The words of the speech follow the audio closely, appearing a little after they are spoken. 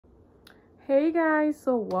Hey guys,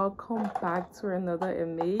 so welcome back to another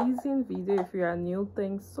amazing video. If you are new,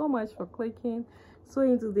 thanks so much for clicking. So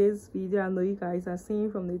in today's video, I know you guys are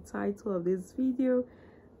seeing from the title of this video,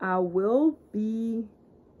 I will be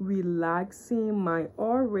relaxing my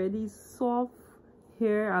already soft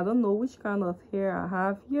hair. I don't know which kind of hair I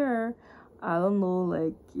have here. I don't know,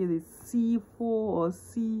 like it is C4 or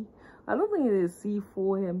C. I don't think it is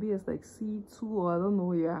C4, maybe it's like C2 or I don't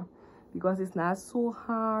know, yeah. Because it's not so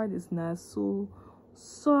hard, it's not so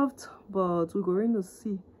soft, but we're going to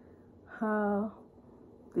see how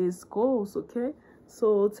this goes. Okay,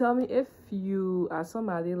 so tell me if you are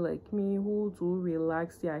somebody like me who do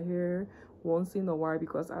relax their hair once in a while,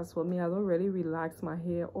 because as for me, I don't really relax my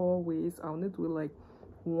hair always. I only do it like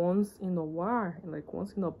once in a while, like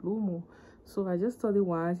once in a blue moon. So I just thought it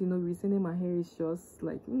was, recently my hair is just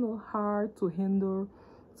like, hard to handle.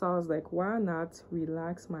 So I was like, why not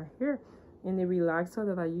relax my hair? And the relaxer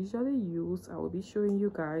that I usually use, I will be showing you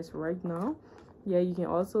guys right now. Yeah, you can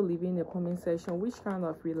also leave in the comment section which kind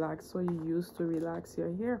of relaxer you use to relax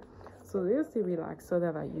your hair. So this is the relaxer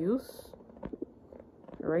that I use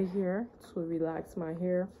right here to relax my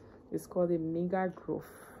hair. It's called the Mega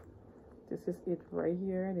Growth. This is it right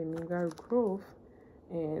here, the Mega Growth.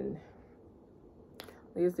 And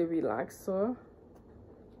this is the relaxer,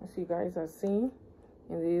 as you guys are seeing.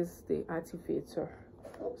 And this is the activator.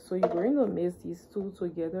 So you're going to mix these two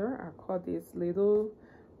together. I cut this little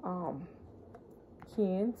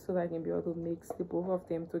can so that I can be able to mix the both of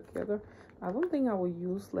them together. I don't think I will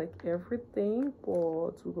use like everything,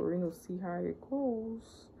 but we're going to see how it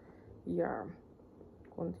goes. Yeah,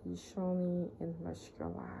 conditioning and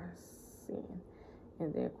moisturizing,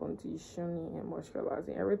 and then conditioning and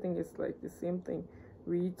moisturizing. Everything is like the same thing: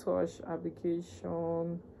 retouch,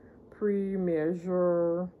 application,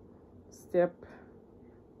 pre-measure, step,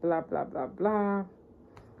 blah blah blah blah.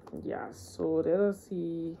 Yeah, so let us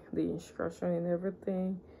see the instruction and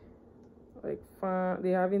everything. Like fun,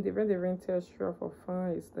 they having different texture for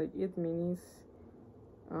fun. It's like 8 minutes,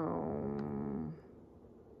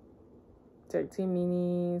 13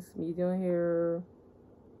 minutes, medium hair,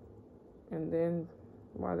 and then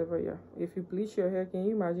whatever. Yeah, if you bleach your hair, can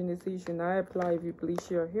you imagine they say you should not apply if you bleach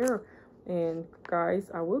your hair? And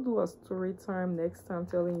guys, I will do a story time next time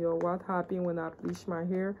telling you what happened when I bleached my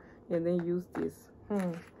hair and then use this.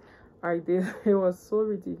 I did. It was so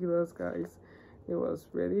ridiculous, guys. It was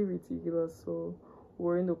really ridiculous. So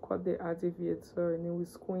we're going to cut the activator and then we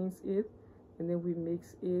squeeze it and then we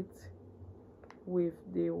mix it with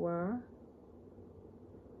the one.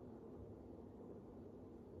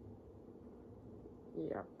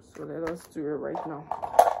 Yep, so let us do it right now.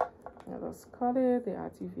 Let us cut it, the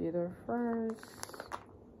activator first.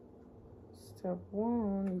 Step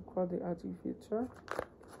 1, you cut the activator.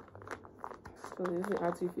 So this is the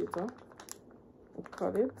activator. You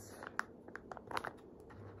cut it.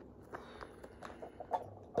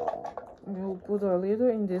 And we'll put a little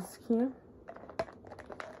in the skin.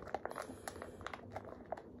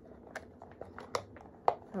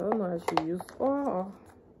 I don't know, I should use all.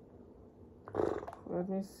 Let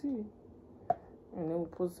me see. And then we'll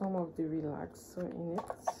put some of the relaxer in it.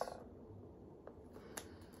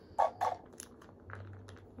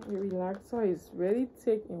 The relaxer is very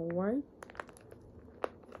thick and white.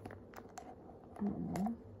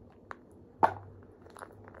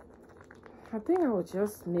 I think I will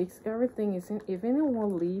just mix everything. If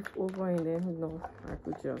anyone leave over and then I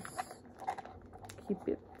could just keep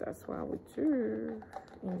it. That's what I would do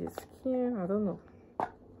in the skin. I don't know.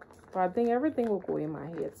 But I think everything will go in my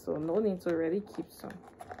head, so no need to really keep some,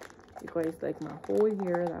 because it's like my whole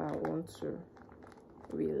hair that I want to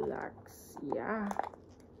relax. Yeah.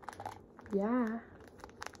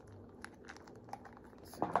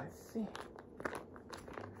 So let's see.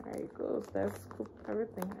 There it goes. Let's scoop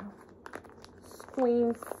everything out.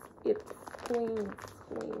 Squeeze it. Squeeze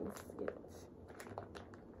it.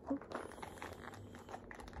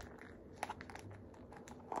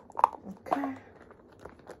 Okay.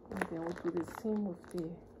 And then we'll do the same with the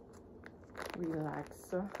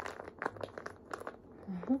relaxer.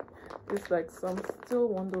 It's like some still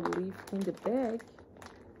want to leave in the bag,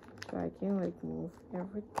 so I can like move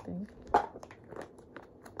everything.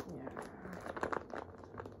 Yeah.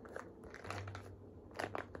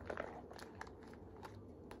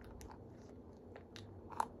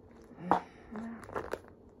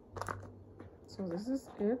 So this is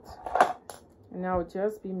it. And I'll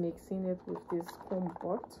just be mixing it with this comb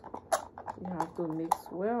pot. You have to mix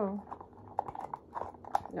well.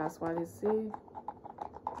 That's why they say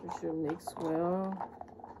you should mix well.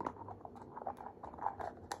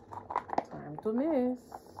 Time to mix.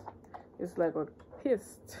 It's like a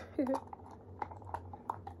paste.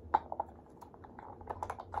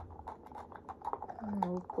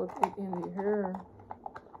 I'll put it in the hair.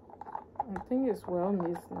 I think it's well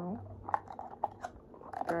mixed now.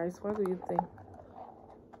 Guys, what do you think?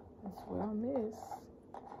 It's well mixed.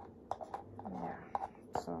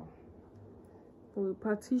 Yeah, so we'll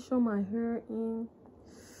partition my hair in.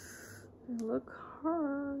 It look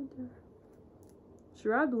hard.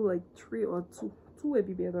 Should I do like 3 or 2? 2 would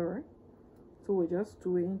be better, right? So we'll just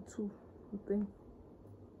do it in 2, I think.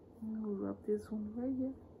 We'll rub this one right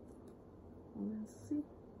here. Let's see.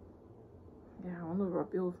 Yeah, I want to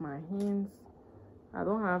rub it with my hands. I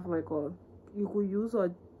don't have like a, you could use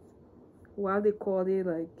a, what they call it,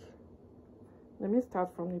 like, let me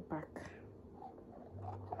start from the back.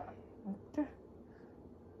 Okay,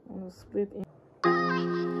 I'm gonna split in.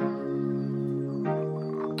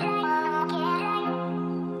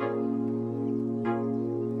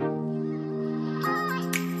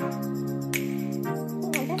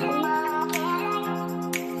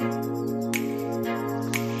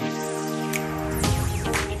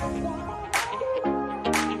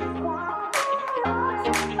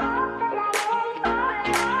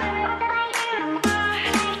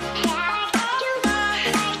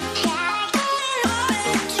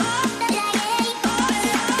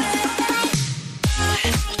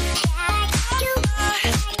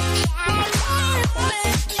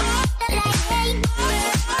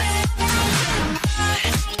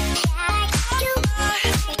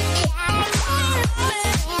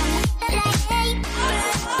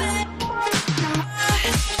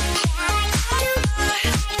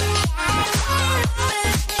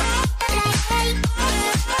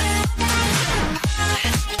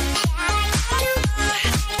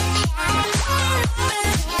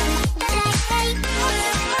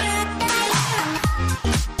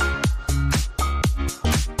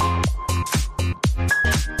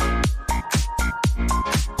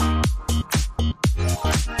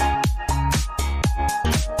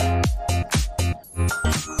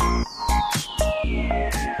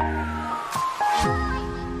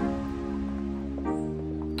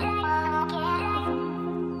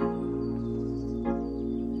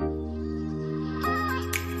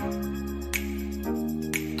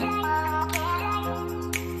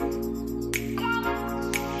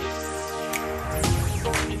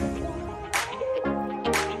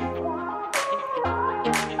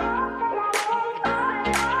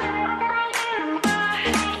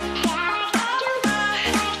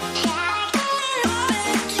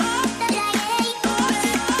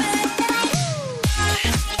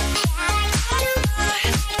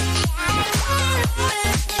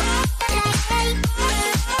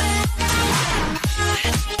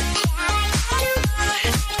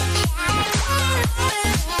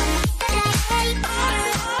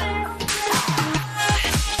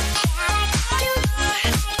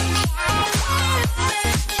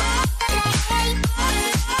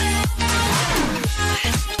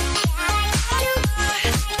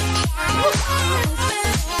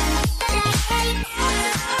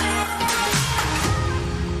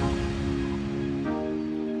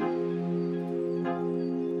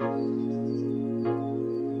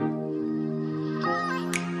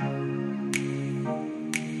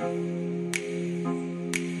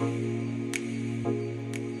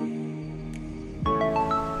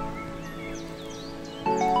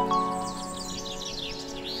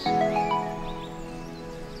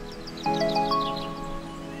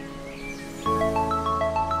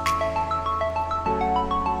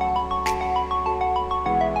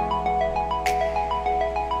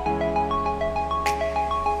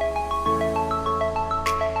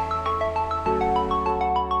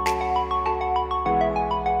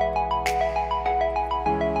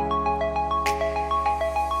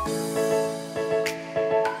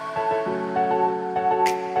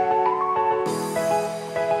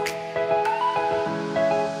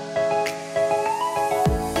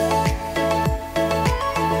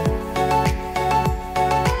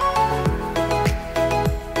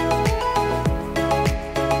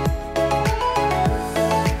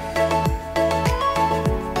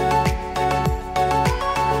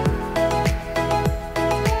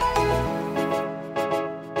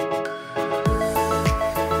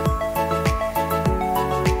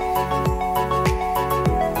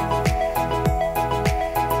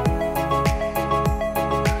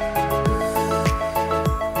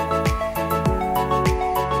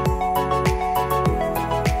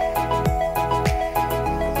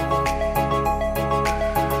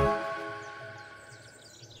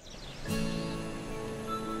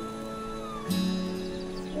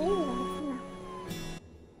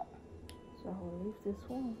 this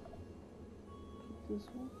one. Keep this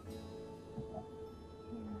one.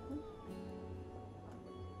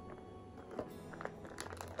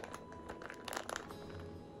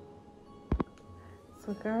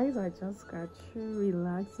 So guys, I just got you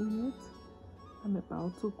relaxing it. I'm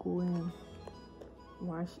about to go and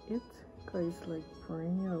wash it because it's like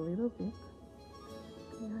burning a little bit.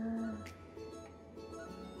 Yeah.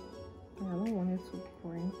 I don't want it to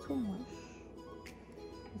burn too much.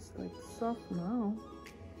 It's like soft now.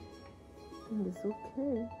 I think it's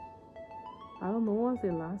okay. I don't know when's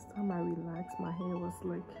the last time I relaxed my hair. Was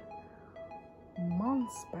like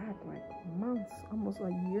months back, like months, almost a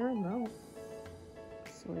year now.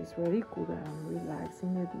 So it's really cool that I'm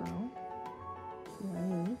relaxing it now.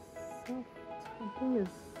 Yeah, it's soft. I think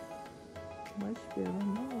it's much better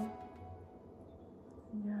now.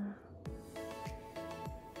 Yeah.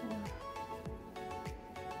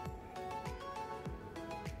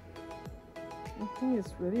 I think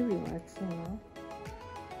it's really relaxing now.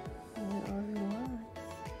 I relax.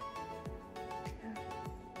 Yeah.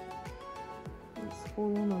 Let's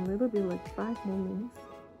hold on a little bit, like 5 more minutes.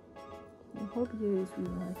 I hope here is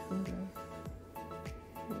relaxing, guys.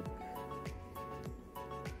 Look.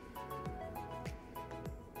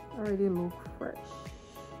 Already look fresh.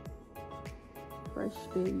 Fresh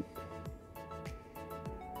babe.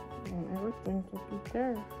 And everything to be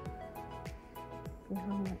there.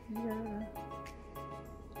 Behind my ear.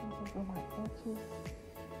 Over my edges.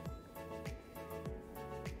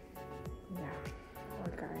 Yeah.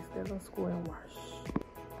 Alright guys, let us go and wash.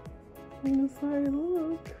 Yes, I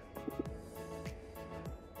look.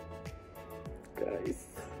 Guys.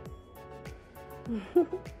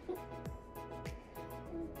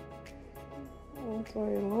 That's how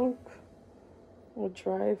I look. Will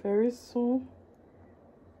dry very soon.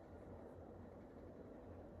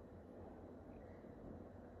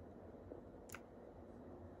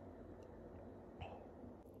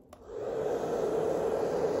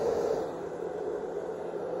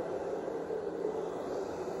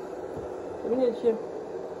 Видите?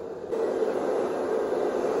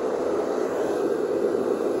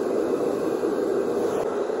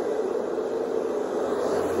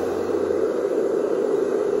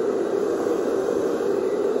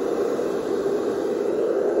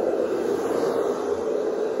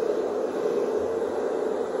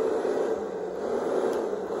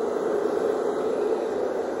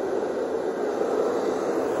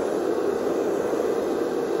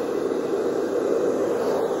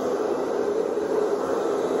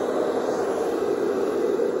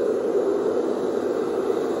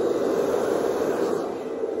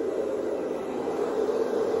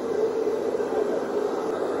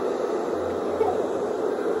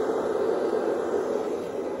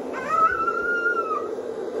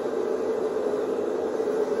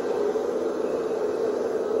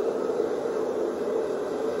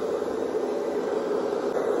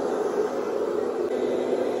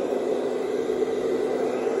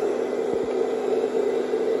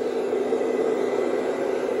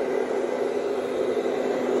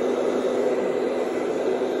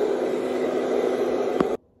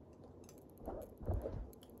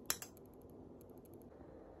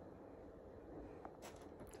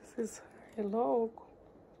 This is hello.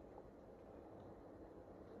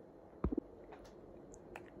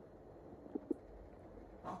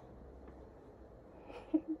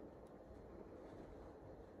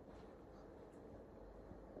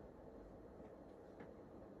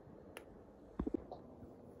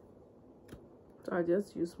 So I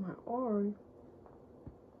just use my oil.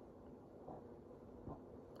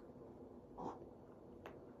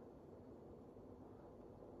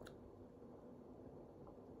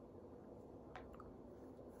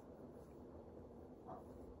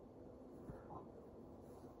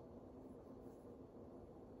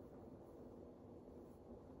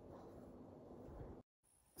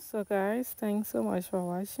 So guys, thanks so much for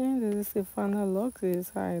watching. This is the final look. This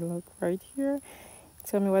is how I look right here.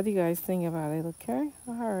 Tell me what you guys think about it, okay?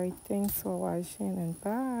 Alright, thanks for watching and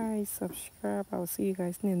bye. Subscribe. I'll see you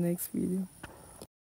guys in the next video.